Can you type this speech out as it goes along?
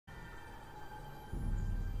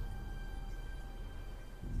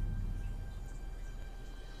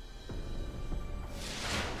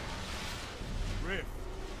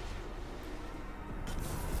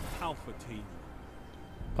fatigue.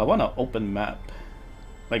 I want an open map.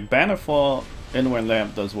 Like Bannerfall, Inward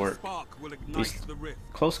Lamp does work. Spark will ignite These the rift,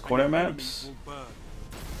 close and quarter your maps, enemies will burn.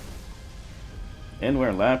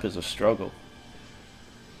 Inward Lamp is a struggle.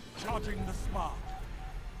 Charging the spark.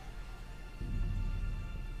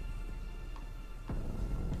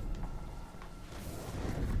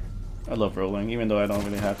 I love rolling, even though I don't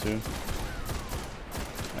really have to.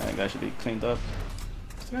 That guy should be cleaned up.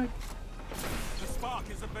 The spark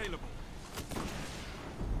is available.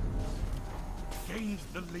 Gains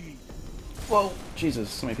the lead. Whoa, Jesus,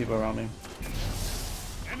 so many people around me.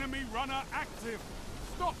 Enemy runner active.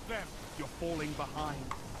 Stop them. You're falling behind.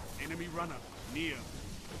 Enemy runner near.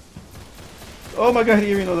 Oh my god, he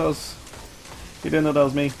didn't know that was... He didn't know that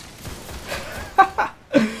was me.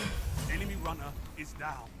 Enemy runner is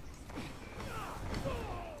down.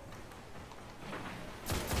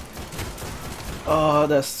 Oh,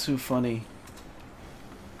 that's too funny.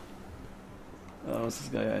 Oh, what's this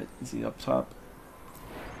guy at? Is he up top?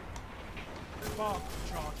 Spark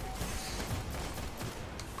charging.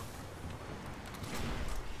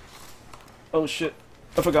 Oh shit.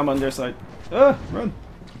 I forgot I'm on their side. Ah, run.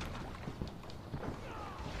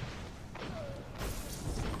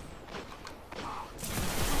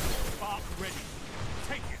 Spark ready.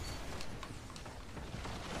 Take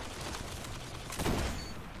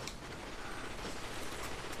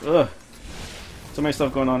it. Ugh. So many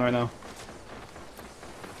stuff going on right now.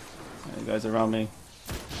 You guys around me.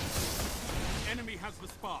 Enemy has the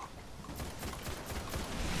spark.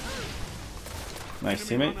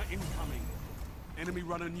 Nice Enemy teammate. runner incoming. Enemy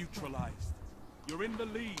runner neutralized. You're in the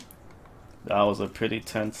lead. That was a pretty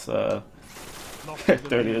tense Lost the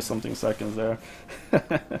 30 lead. or something seconds there.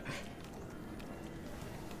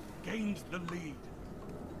 Gains the lead.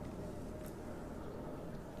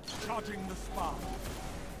 Charging the spark.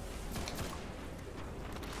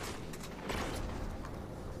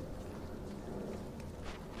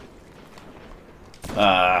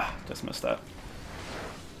 Ah, just missed that.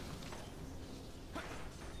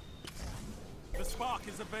 The spark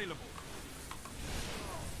is available.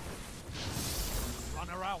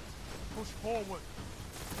 Runner out. Push forward.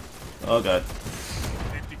 Oh god.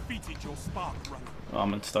 They've defeated your spark runner. Oh,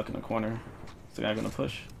 I'm stuck in a corner. Is the guy gonna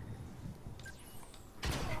push?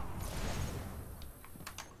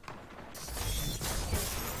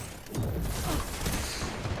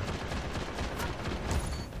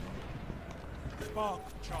 Spark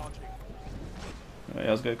charging. Anybody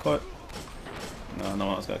else get caught? No, no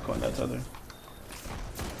one else got caught in that tether.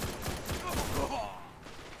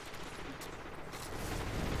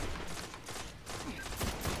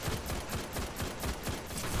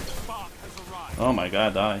 Spark has arrived. Oh my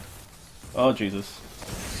god, die. Oh Jesus.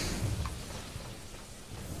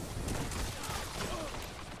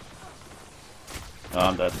 Oh,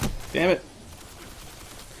 I'm dead. Damn it.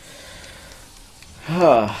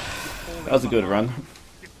 That was a good run.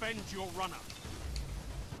 Defend your runner.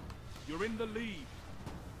 You're in the lead.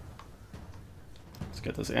 Let's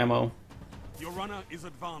get this ammo. Your runner is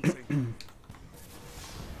advancing.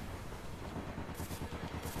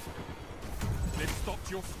 They've stopped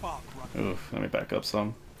your spark runner. Oof, let me back up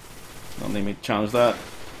some. Don't need me to challenge that.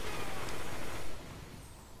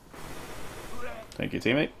 Thank you,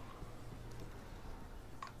 teammate.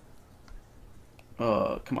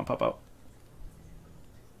 Come on, pop out.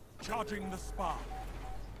 Charging the spark.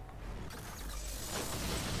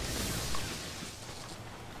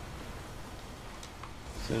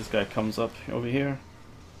 So this guy comes up over here.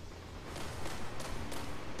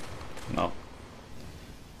 No.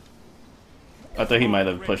 I thought he might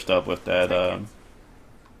have pushed up with that, Enemy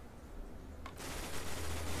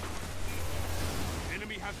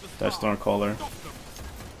has the that spark. Stormcaller. Stop them.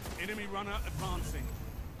 Enemy runner advancing.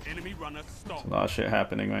 Enemy runner stop. A lot of shit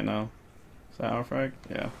happening right now. Is that our frag?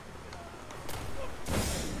 Yeah.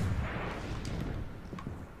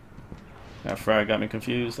 That frag got me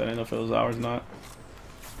confused. I didn't know if it was ours or not.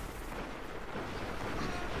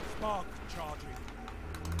 Spark charging.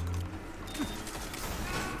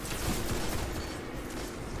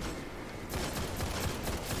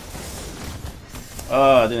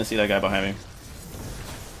 Oh, I didn't see that guy behind me.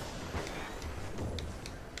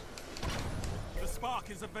 The spark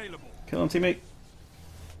is available. Kill him, teammate.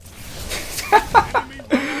 Enemy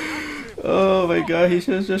runner active. Oh my god, he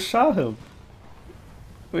should have just shot him.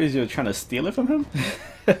 What is he trying to steal it from him?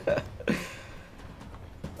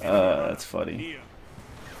 That's funny. Near.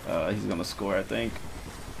 He's gonna score, I think.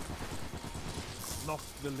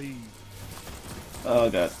 Lost the lead. Oh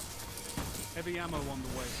god. Heavy ammo on the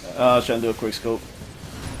way. I was trying to do a quick scope.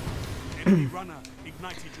 Enemy runner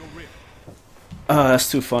ignited your rift. That's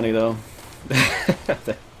too funny though.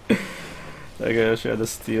 I guess I had to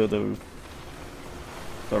steal the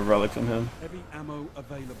relic from him. Heavy ammo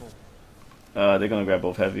available. They're gonna grab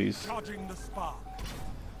both heavies. Charging the spark.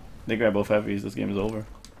 They grab both heavies. This game is over.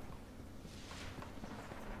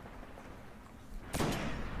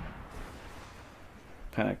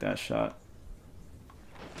 Panic that shot.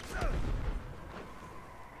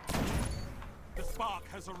 The spark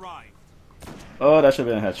has arrived. Oh, that should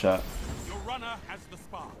have been a headshot. Your runner has the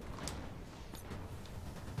spark.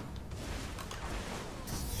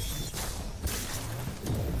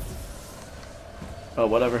 Oh,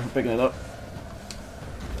 whatever. I'm picking it up.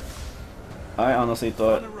 I honestly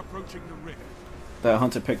thought Runner approaching the rift. that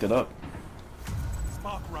hunter picked it up.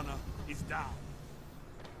 Spark runner is down.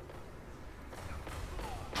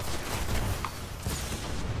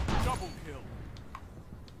 Double kill.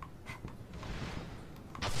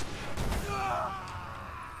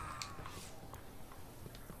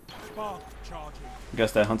 Spark charging. I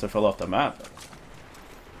guess that hunter fell off the map.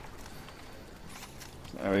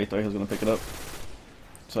 I already thought he was gonna pick it up,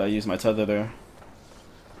 so I used my tether there.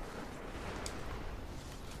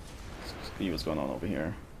 Let's see what's going on over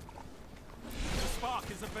here. The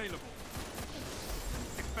spark is available.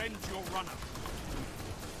 Defend your runner.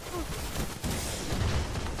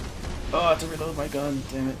 Oh, I have to reload my gun.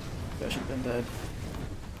 Damn it! I should have been dead.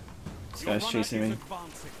 This Your guy's runner chasing is me.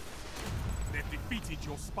 advancing. They've defeated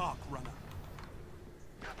your spark runner.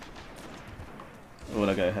 Oh,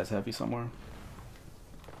 that guy has heavy somewhere.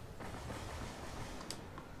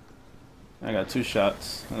 I got 2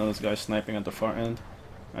 shots. I know this guy's sniping at the far end.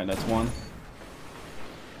 Alright, that's one.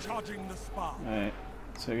 Charging the spark. Alright,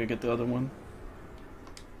 so I gotta get the other one.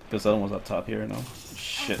 This other one's up top here, no?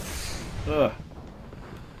 Shit. Ugh.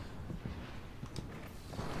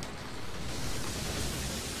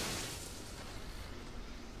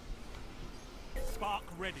 Spark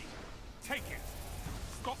ready. Take it.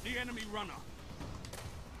 Stop the enemy runner.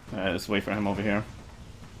 Alright, let's wait for him over here.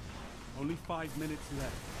 Only 5 minutes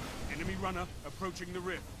left. Enemy runner approaching the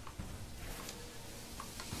rift.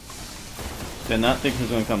 Did not think he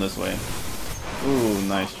was gonna come this way. Ooh,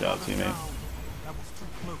 nice job, teammate. That was too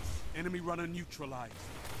close. Enemy runner neutralized.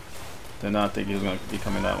 Did not think he was gonna be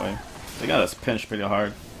coming that way. They got us pinched pretty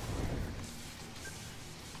hard.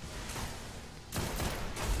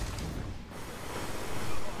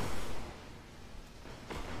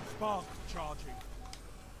 Spark charging.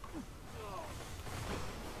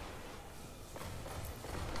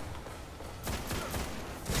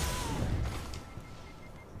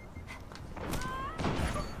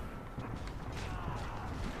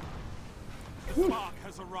 The spark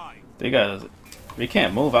has arrived. They got us. We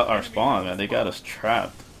can't move out our spawn, man. They got us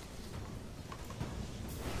trapped.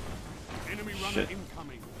 Enemy runner Shit.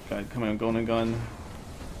 incoming. Guy coming, going and gun.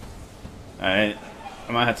 Alright.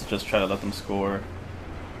 I might have to just try to let them score.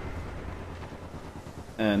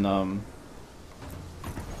 And,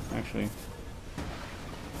 actually.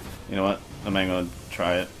 You know what? I'm not gonna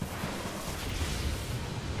try it.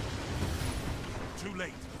 Too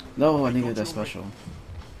late. No, I needed that special.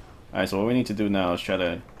 Alright, so what we need to do now is try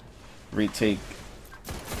to retake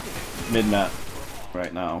mid-map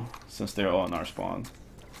right now, since they're all in our spawn.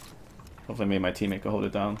 Hopefully maybe my teammate can hold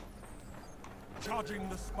it down. Charging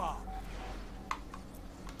the spark.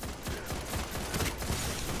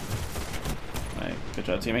 Alright, good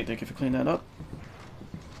job teammate, thank you for cleaning that up.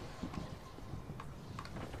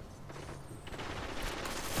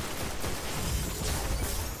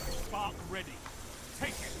 Spark ready. Take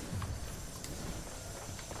it.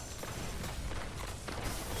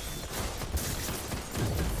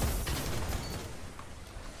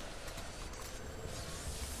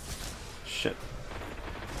 Shit.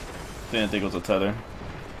 Didn't think it was a tether.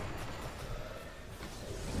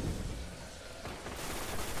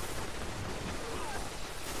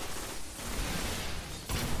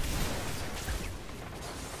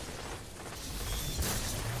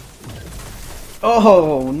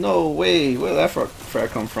 Oh, no way! Where did that frag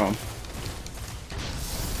come from?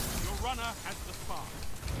 Your runner has the spark.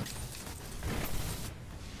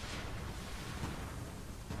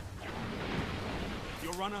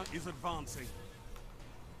 Your runner is advancing.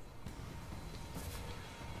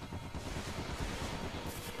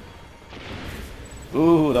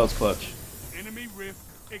 Ooh, that was clutch. Enemy rift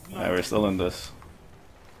ignited. Alright, we're still in this.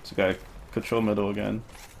 This guy control middle again.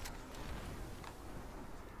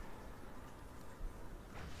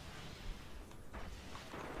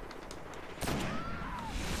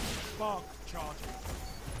 Spark charging.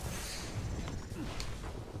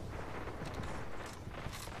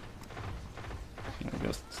 I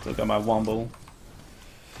guess still got my wombo.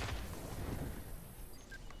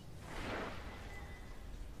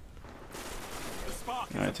 The spark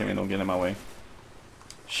is Alright, My teammate don't get in my way.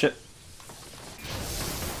 Shit.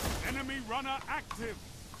 Enemy runner active.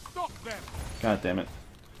 Stop them. God damn it.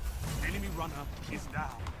 Enemy runner is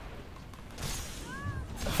down.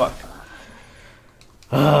 Fuck.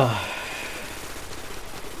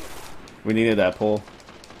 We needed that pull.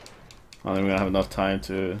 I don't think we're gonna have enough time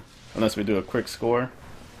to, unless we do a quick score.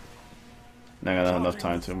 Not gonna have enough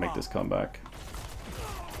time to make this comeback.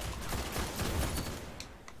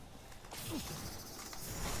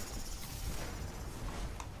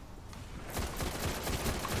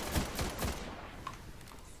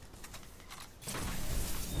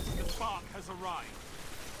 The spark has arrived.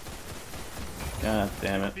 God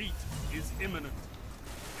damn it. Defeat is imminent.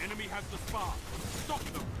 Enemy has the spark. Stop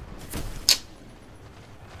them.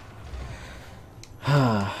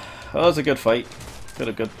 That was a good fight.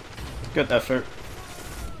 Good effort.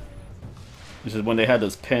 This is when they had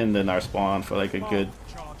us pinned in our spawn for like a good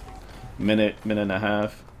minute and a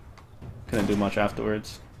half. Couldn't do much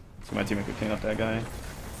afterwards. So my teammate could clean up that guy.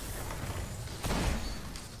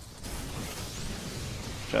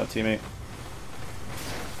 Good job, teammate.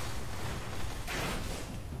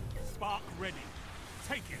 Spark ready.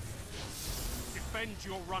 Take it. Defend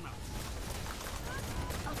your runner.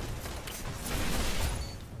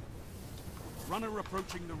 Runner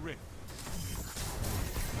approaching the rift.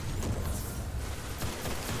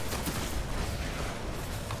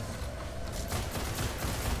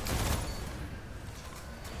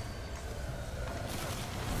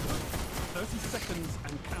 Seconds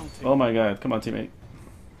and counting. Oh my god, come on, teammate.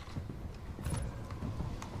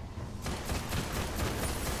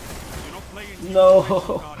 You're not playing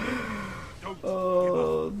No.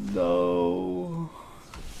 Oh no.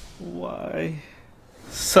 Why?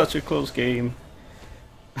 Such a close game.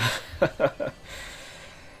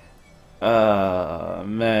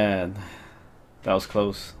 Man. That was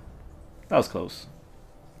close. That was close.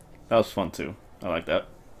 That was fun too. I like that.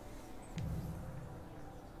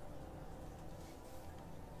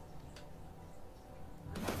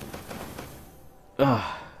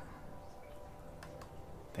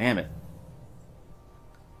 Damn it.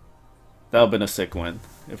 That would have been a sick win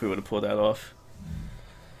if we would have pulled that off.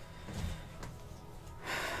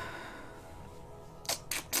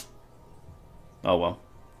 Oh well.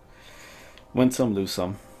 Win some, lose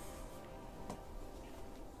some.